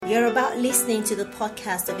You're about listening to the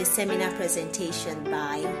podcast of a seminar presentation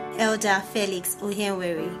by Elder Felix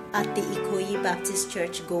Ohiwerei at the Ikoyi Baptist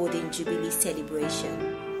Church Golden Jubilee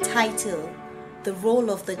Celebration, titled The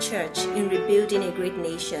Role of the Church in Rebuilding a Great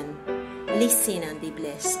Nation. Listen and be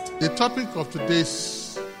blessed. The topic of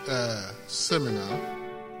today's seminar,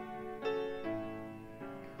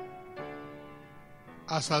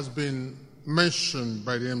 as has been mentioned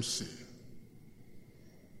by the MC,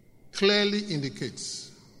 clearly indicates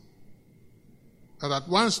that at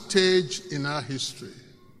one stage in our history,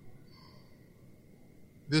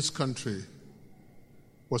 this country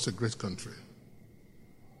was a great country.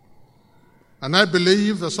 And I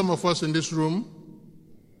believe that some of us in this room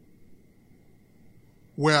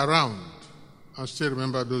were around and still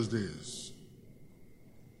remember those days.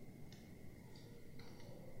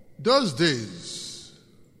 Those days,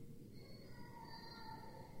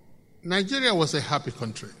 Nigeria was a happy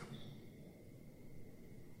country.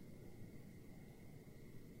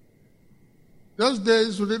 Those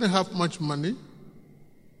days, we didn't have much money.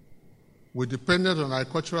 We depended on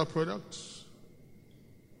agricultural products,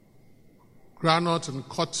 groundnut and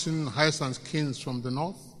cotton, hides and skins from the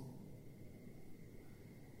north,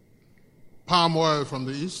 palm oil from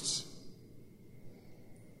the east,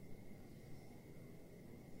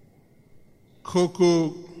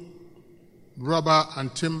 cocoa, rubber,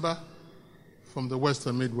 and timber from the west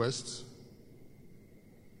and midwest.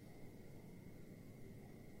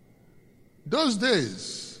 Those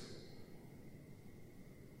days,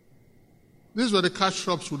 these were the cash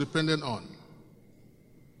crops we depended on.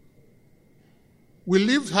 We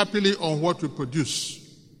lived happily on what we produced.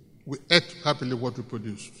 We ate happily what we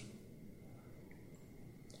produced.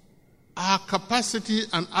 Our capacity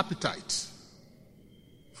and appetite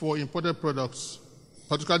for imported products,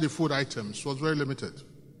 particularly food items, was very limited.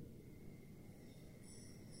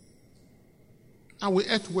 And we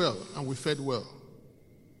ate well and we fed well.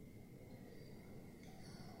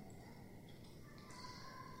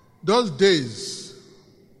 Those days,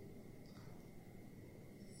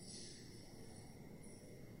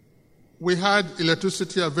 we had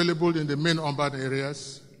electricity available in the main urban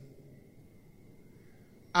areas,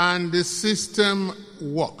 and the system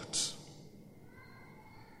worked.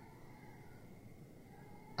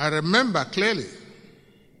 I remember clearly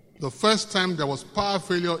the first time there was power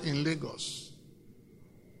failure in Lagos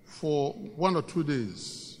for 1 or 2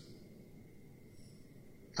 days,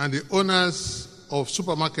 and the owners of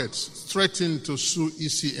supermarkets threatened to sue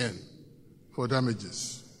ECN for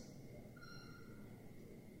damages.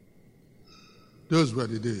 Those were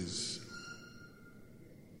the days.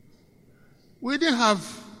 We didn't have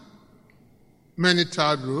many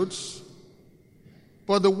tarred roads,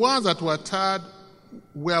 but the ones that were tarred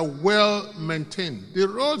were well maintained. The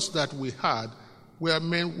roads that we had were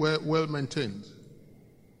well maintained.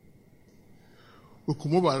 We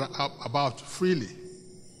could move about freely.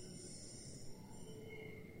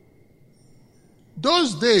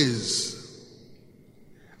 Those days,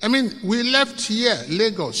 we left here,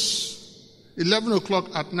 Lagos, 11 o'clock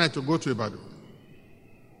at night to go to Ibadan.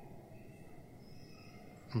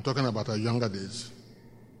 I'm talking about our younger days.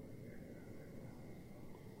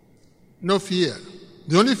 No fear.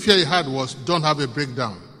 The only fear he had was don't have a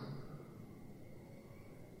breakdown.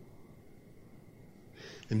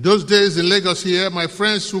 In those days in Lagos here, my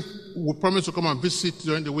friends who would promise to come and visit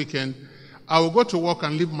during the weekend, I would go to work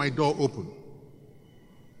and leave my door open.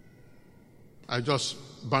 I just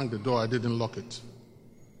banged the door, I didn't lock it.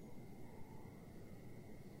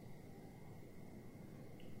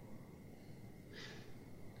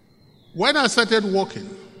 When I started working,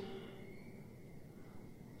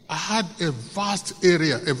 I had a vast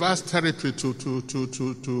area, a vast territory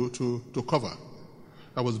to cover.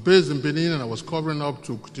 I was based in Benin and I was covering up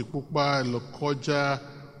to Tikukba, Lokoja,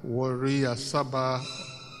 Warri, Asaba,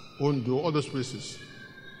 Ondo, all those places.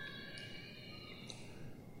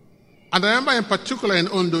 And I remember in particular in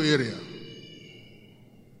Ondo area,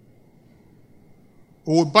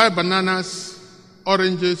 we would buy bananas,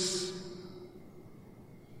 oranges,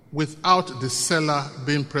 without the seller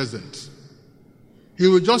being present. He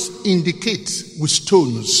would just indicate with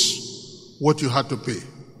stones what you had to pay.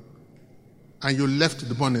 And you left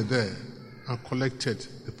the money there and collected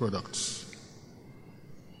the products.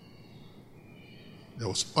 There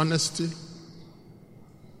was honesty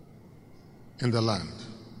in the land.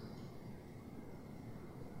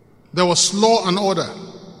 There was law and order.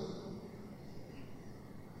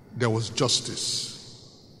 There was justice.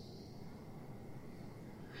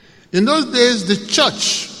 In those days, the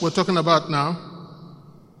church we're talking about now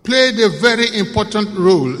played a very important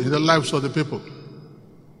role in the lives of the people.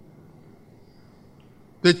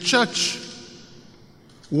 The church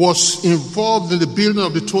was involved in the building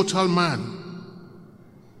of the total man.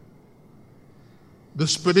 The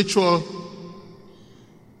spiritual,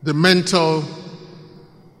 the mental,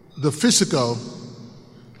 the physical,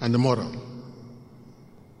 and the moral.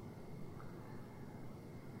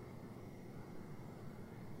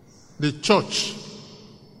 The church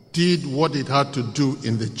did what it had to do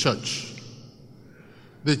in the church.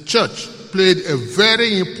 The church played a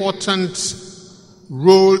very important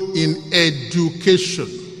role in education.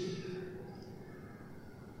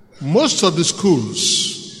 Most of the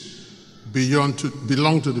schools belong to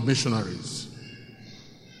the missionaries,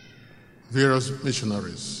 various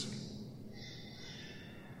missionaries.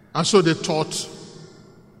 And so they taught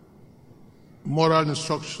moral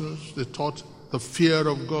instructions, they taught the fear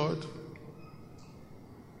of God.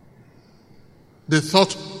 They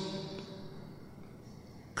taught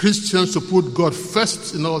Christians to put God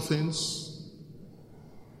first in all things.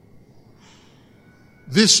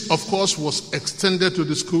 This, of course, was extended to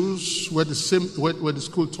the schools where the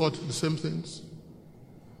school taught the same things.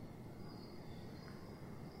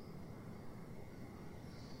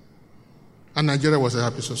 And Nigeria was a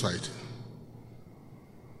happy society.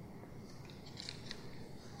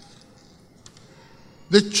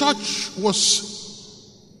 The church was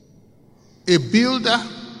a builder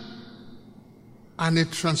and a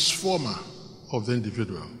transformer of the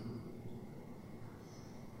individual.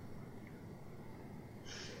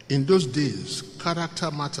 In those days,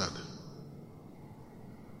 character mattered.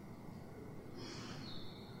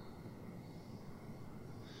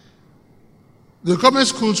 The government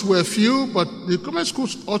schools were few, but the government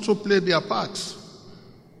schools also played their part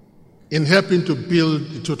in helping to build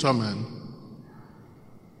the total man.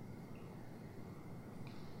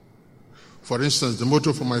 For instance, the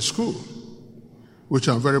motto for my school, which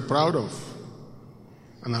I'm very proud of,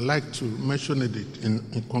 and I like to mention it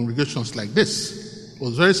in congregations like this,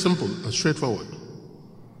 was very simple and straightforward.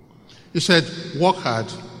 He said, work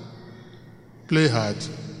hard, play hard,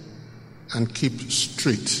 and keep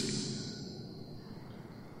straight.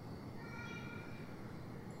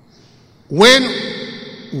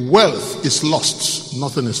 When wealth is lost,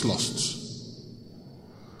 nothing is lost.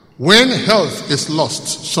 When health is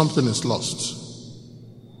lost, something is lost.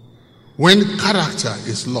 When character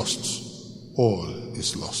is lost, all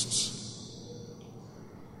is lost.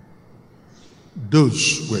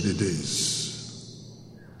 Those were the days.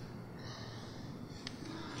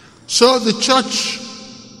 So the church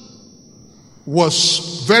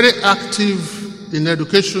was very active in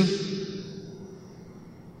education.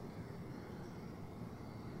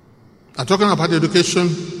 I'm talking about education.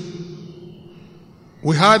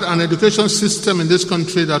 We had an education system in this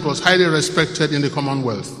country that was highly respected in the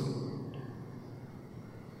Commonwealth.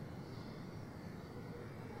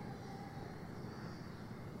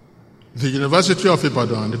 The University of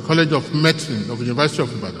Ibadan, the College of Medicine of the University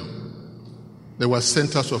of Ibadan, they were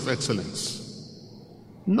centers of excellence,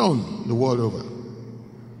 known the world over.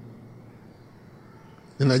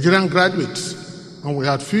 The Nigerian graduates, and we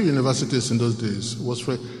had few universities in those days,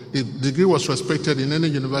 the degree was respected in any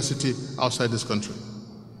university outside this country.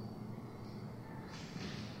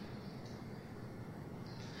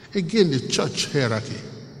 Again, the church hierarchy,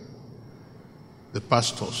 the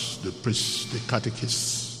pastors, the priests, the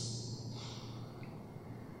catechists,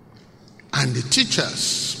 and the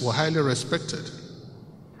teachers were highly respected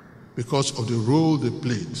because of the role they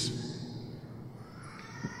played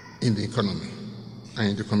in the economy and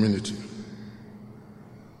in the community.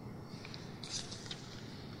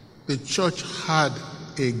 The church had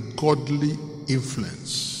a godly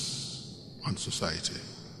influence on society.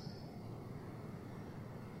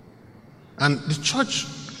 And the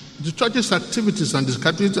church's activities and the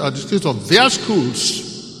activities of their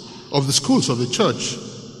schools, of the schools of the church,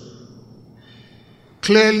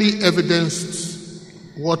 clearly evidenced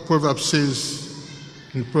what Proverbs says,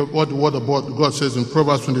 what the word of God says in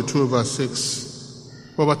Proverbs 22 verse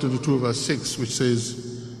 6, Proverbs 22 verse 6, which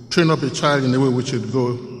says, train up a child in the way which it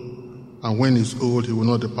go, and when he's old, he will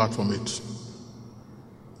not depart from it.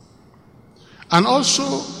 And also,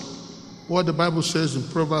 what the Bible says in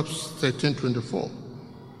Proverbs 13:24,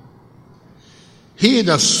 he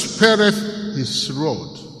that spareth his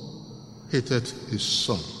rod hateth his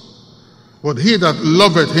son, but he that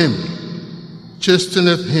loveth him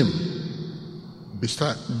chasteneth him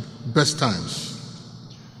best times.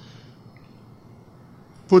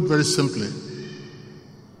 Put very simply,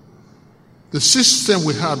 the system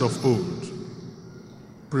we had of old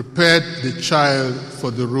prepared the child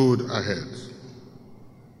for the road ahead.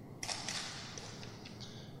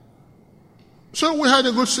 So we had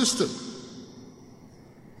a good system.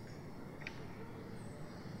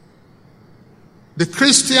 The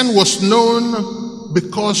Christian was known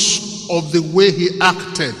because of the way he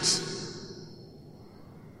acted.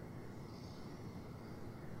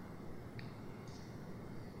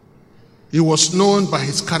 He was known by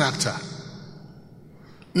his character.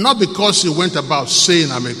 Not because he went about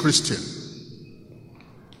saying, I'm a Christian.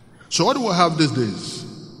 So what do we have these days?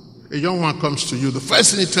 A young man comes to you, the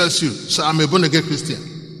first thing he tells you, sir, I'm a born-again Christian.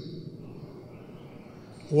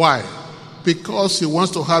 Why? Because he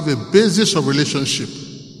wants to have a basis of relationship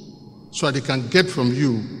so that he can get from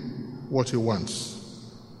you what he wants.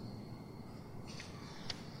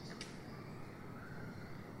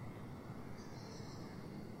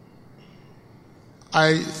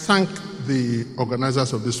 I thank the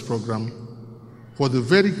organizers of this program for the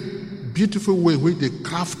very beautiful way in which they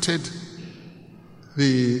crafted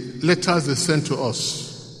the letters they sent to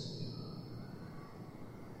us.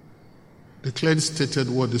 They clearly stated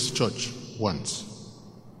what this church wants.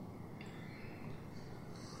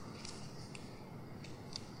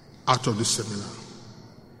 Out of this seminar.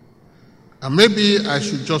 And maybe I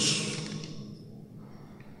should just...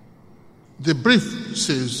 The brief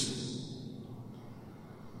says,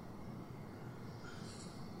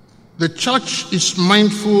 the church is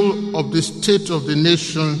mindful of the state of the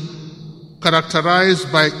nation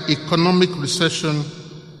characterized by economic recession,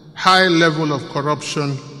 high level of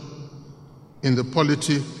corruption in the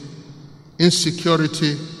polity,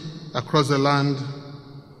 insecurity across the land,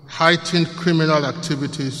 heightened criminal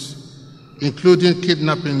activities, including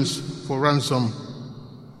kidnappings for ransom,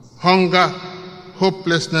 hunger,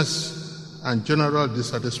 hopelessness, and general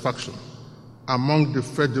dissatisfaction among the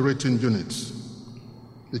federating units.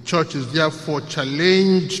 The church is therefore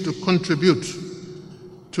challenged to contribute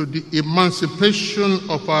to the emancipation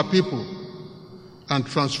of our people and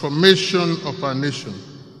transformation of our nation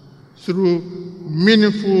through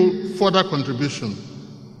meaningful further contribution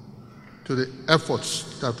to the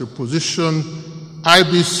efforts that will position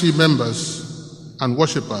IBC members and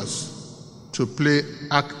worshippers to play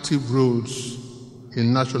active roles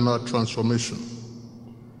in national transformation.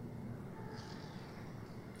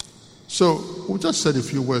 So, we just said a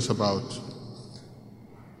few words about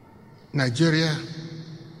Nigeria.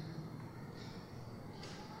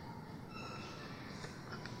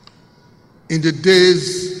 In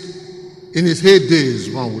its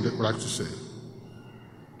heydays, one would like to say.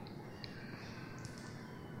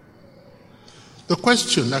 The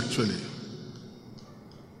question, actually,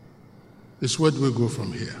 is where do we go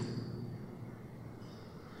from here?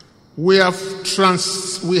 We have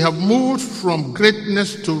moved from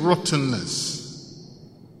greatness to rottenness.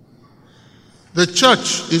 The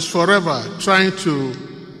church is forever trying to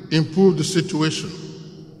improve the situation.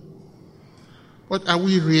 But are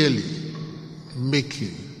we really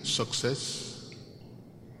making success?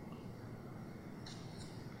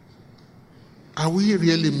 Are we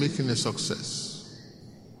really making a success?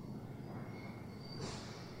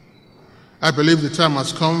 I believe the time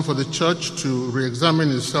has come for the church to re-examine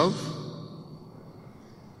itself.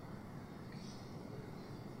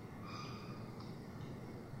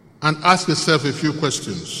 And ask itself a few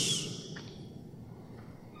questions.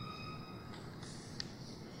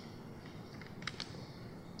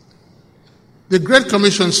 The Great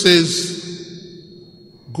Commission says,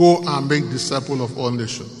 go and make disciples of all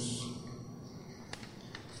nations.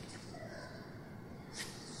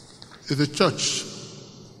 Is the church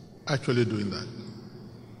actually doing that?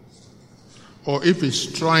 Or if it's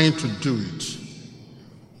trying to do it,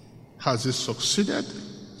 has it succeeded?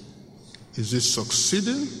 Is it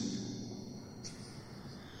succeeding?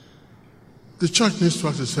 The church needs to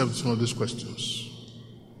ask itself some of these questions.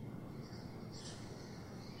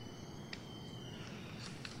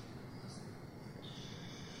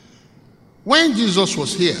 When Jesus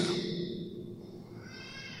was here,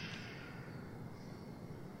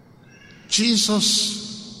 Jesus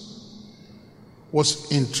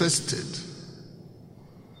was interested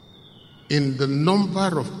in the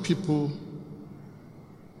number of people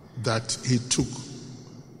that he took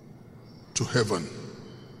to heaven.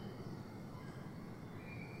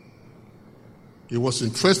 He was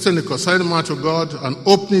interested in reconciling man to God and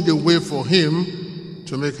opening the way for him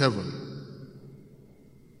to make heaven.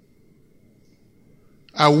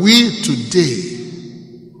 Are we today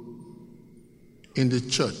in the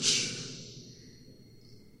church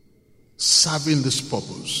serving this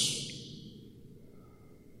purpose?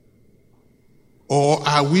 Or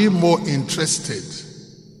are we more interested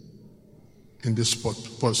in this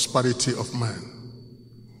prosperity of man?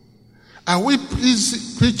 Are we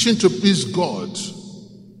preaching to please God?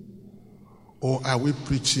 Or are we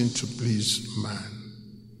preaching to please man?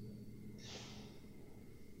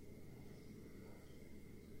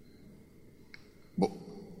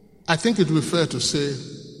 I think it would be fair to say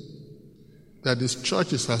that this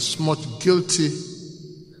church is as much guilty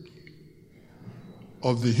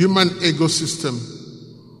of the human ego system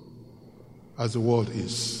as the world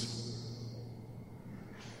is.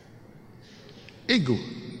 Ego,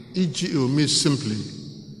 ego, means simply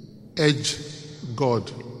edge God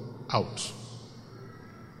out.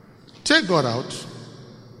 Take God out,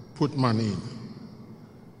 put man in.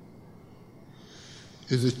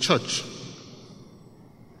 Is the church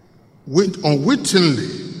unwittingly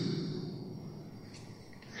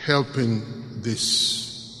helping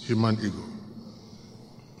this human ego?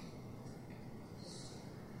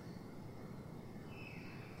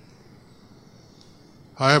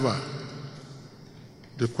 However,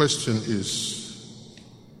 the question is,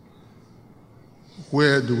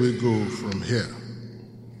 where do we go from here?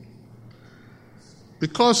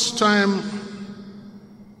 Because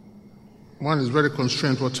one is very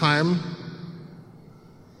constrained for time,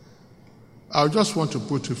 I just want to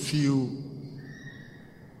put a few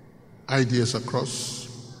ideas across.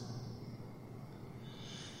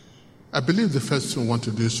 I believe the first thing we want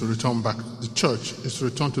to do is to return back. The church is to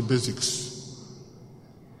return to basics.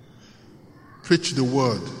 Preach the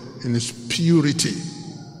word in its purity,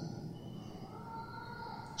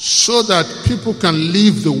 so that people can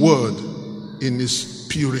live the word in its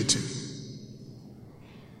purity.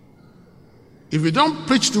 If you don't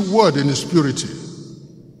preach the word in its purity,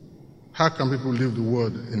 how can people live the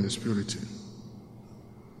word in its purity?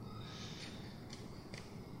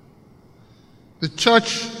 The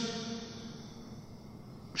church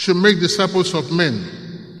should make disciples of men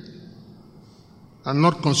and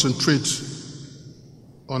not concentrate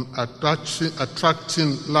on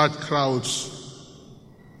attracting large crowds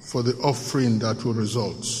for the offering that will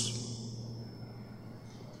result.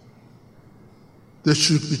 The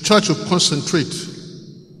church should concentrate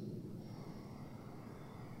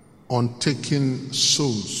on taking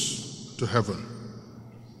souls to heaven.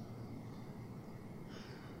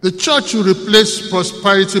 The church should replace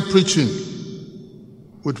prosperity preaching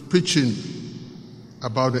with preaching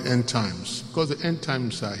about the end times, because the end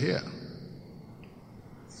times are here.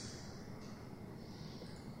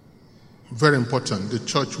 Very important, the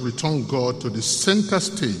church will return God to the center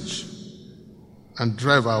stage and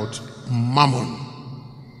drive out mammon.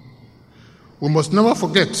 We must never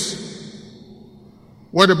forget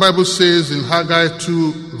what the Bible says in Haggai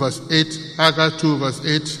 2 verse 8. Haggai 2 verse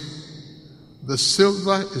 8, the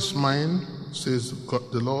silver is mine, says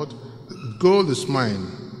God, the Lord. The gold is mine,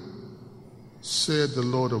 said the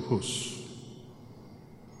Lord of hosts.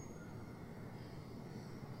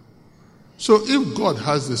 So if God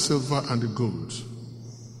has the silver and the gold,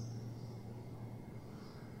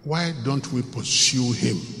 why don't we pursue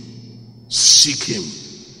him, seek him,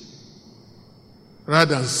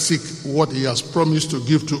 rather than seek what he has promised to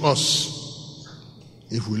give to us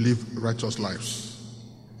if we live righteous lives?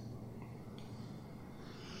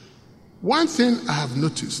 One thing I have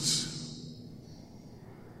noticed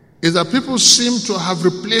is that people seem to have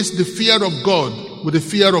replaced the fear of God with the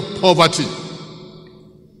fear of poverty.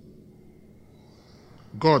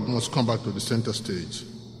 God must come back to the center stage.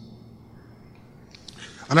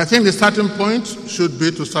 And I think the starting point should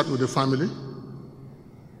be to start with the family.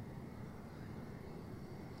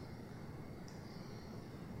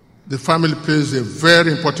 The family plays a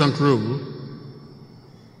very important role,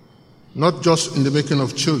 not just in the making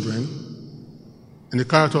of children, in the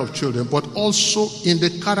character of children, but also in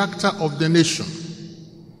the character of the nation.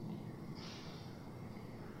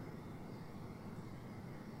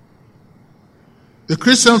 The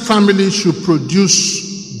Christian family should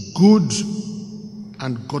produce good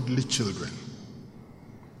and godly children.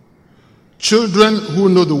 Children who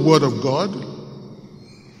know the Word of God,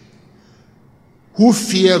 who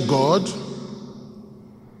fear God,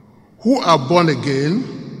 who are born again,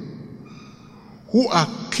 who are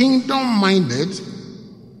kingdom-minded,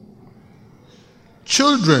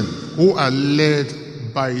 children who are led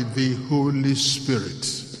by the Holy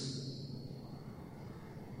Spirit.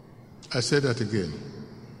 I say that again.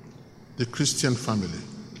 The Christian family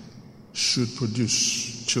should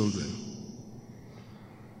produce children,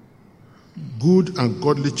 good and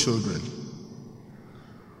godly children,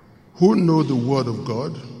 who know the Word of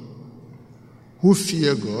God, who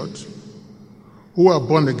fear God, who are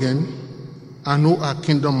born again, and who are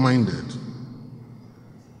kingdom-minded.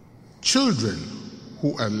 Children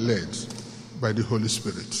who are led by the Holy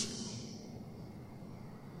Spirit.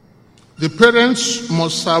 The parents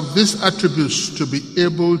must have these attributes to be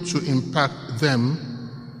able to impact them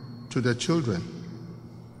to their children.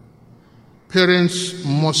 Parents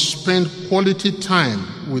must spend quality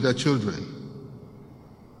time with their children.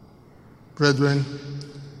 Brethren,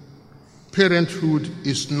 Parenthood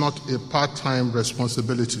is not a part-time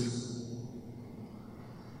responsibility.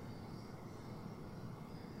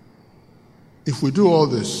 If we do all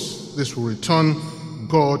this, this will return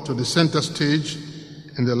God to the center stage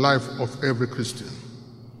in the life of every Christian.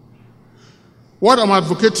 What I'm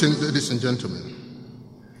advocating, ladies and gentlemen,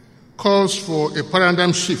 calls for a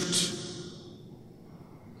paradigm shift,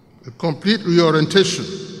 a complete reorientation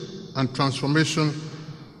and transformation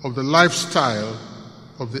of the lifestyle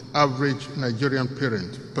of the average Nigerian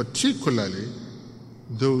parent, particularly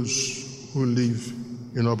those who live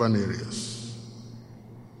in urban areas.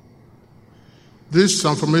 This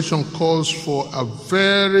transformation calls for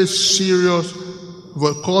very serious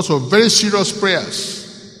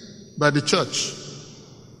prayers by the church.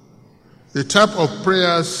 The type of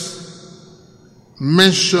prayers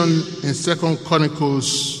mentioned in 2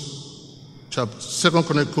 Chronicles chapter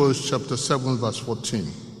 7, verse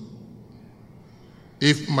 14.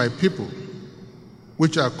 If my people,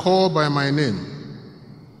 which are called by my name,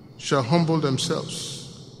 shall humble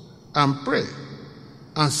themselves and pray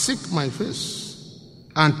and seek my face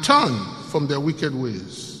and turn from their wicked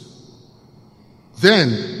ways,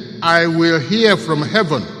 then I will hear from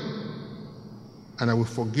heaven and I will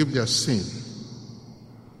forgive their sin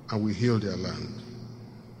and will heal their land.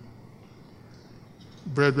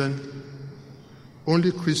 Brethren,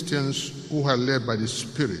 only Christians who are led by the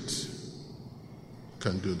Spirit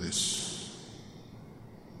can do this.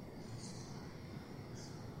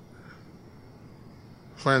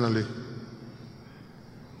 Finally,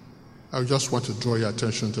 I just want to draw your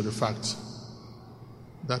attention to the fact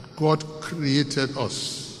that God created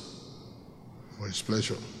us for His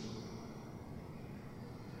pleasure.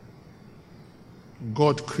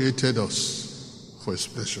 God created us for His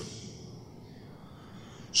pleasure.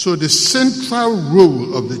 So the central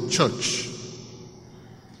role of the church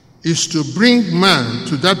is to bring man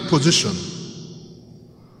to that position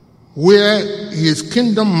where he is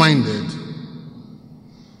kingdom-minded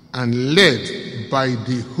and led by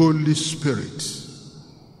the Holy Spirit.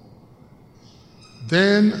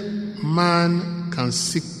 Then man can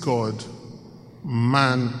seek God,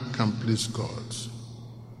 man can please God.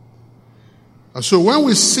 And so when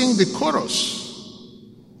we sing the chorus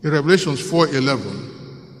in Revelation 4:11,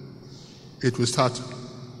 it will start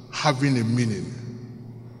having a meaning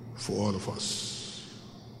for all of us.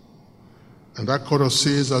 And that chorus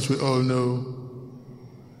says, as we all know,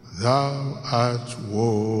 Thou art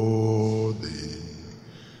worthy,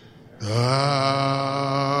 Thou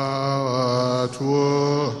art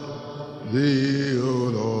worthy, O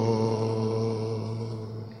Lord,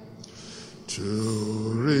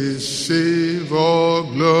 to receive all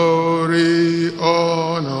glory,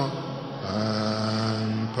 honor,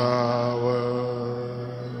 and power.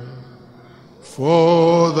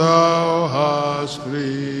 For Thou hast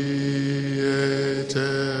created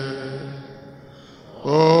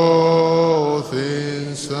all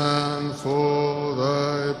things, and for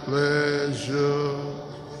Thy pleasure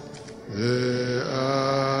they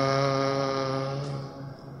are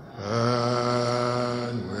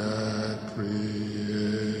and were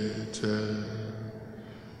created.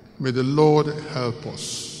 May the Lord help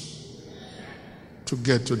us to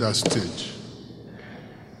get to that stage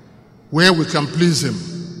where we can please Him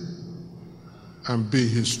and be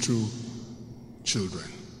His true children.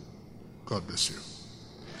 God bless you.